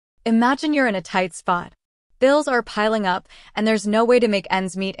Imagine you're in a tight spot. Bills are piling up, and there's no way to make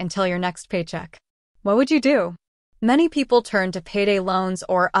ends meet until your next paycheck. What would you do? Many people turn to payday loans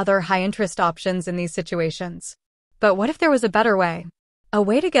or other high-interest options in these situations. But what if there was a better way? A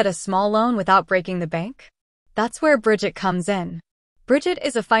way to get a small loan without breaking the bank? That's where Brigit comes in. Brigit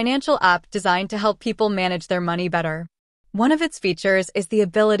is a financial app designed to help people manage their money better. One of its features is the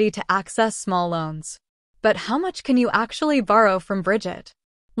ability to access small loans. But how much can you actually borrow from Brigit?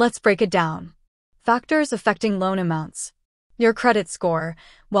 Let's break it down. Factors affecting loan amounts. Your credit score.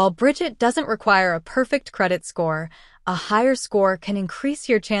 While Brigit doesn't require a perfect credit score, a higher score can increase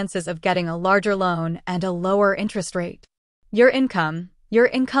your chances of getting a larger loan and a lower interest rate. Your income. Your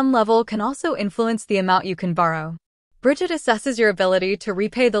income level can also influence the amount you can borrow. Brigit assesses your ability to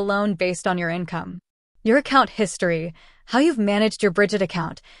repay the loan based on your income. Your account history. How you've managed your Brigit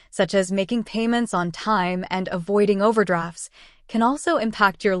account, such as making payments on time and avoiding overdrafts, can also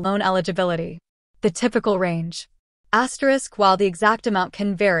impact your loan eligibility. The typical range. Asterisk, while the exact amount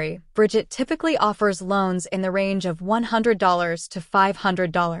can vary, Brigit typically offers loans in the range of $100 to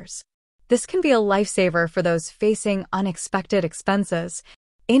 $500. This can be a lifesaver for those facing unexpected expenses.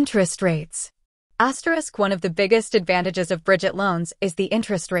 Interest rates. Asterisk, one of the biggest advantages of Brigit loans is the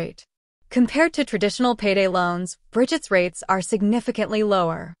interest rate. Compared to traditional payday loans, Brigit's rates are significantly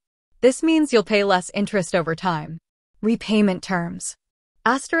lower. This means you'll pay less interest over time. Repayment terms.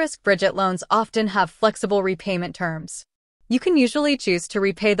 Asterisk, Brigit loans often have flexible repayment terms. You can usually choose to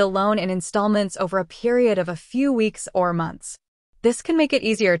repay the loan in installments over a period of a few weeks or months. This can make it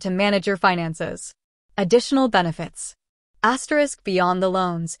easier to manage your finances. Additional benefits. Asterisk, beyond the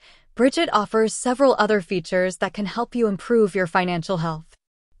loans, Brigit offers several other features that can help you improve your financial health.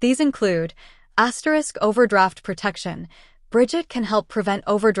 These include asterisk, overdraft protection. Brigit can help prevent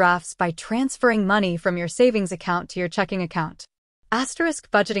overdrafts by transferring money from your savings account to your checking account. Asterisk,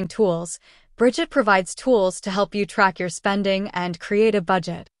 budgeting tools. Brigit provides tools to help you track your spending and create a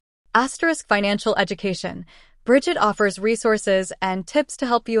budget. Asterisk, financial education. Brigit offers resources and tips to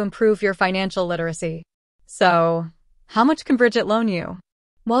help you improve your financial literacy. So, how much can Brigit loan you?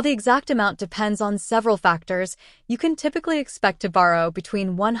 While the exact amount depends on several factors, you can typically expect to borrow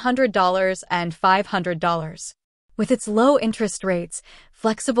between $100 and $500. With its low interest rates,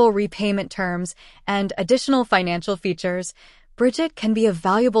 flexible repayment terms, and additional financial features, Brigit can be a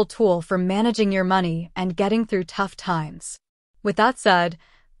valuable tool for managing your money and getting through tough times. With that said,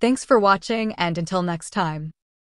 thanks for watching, and until next time.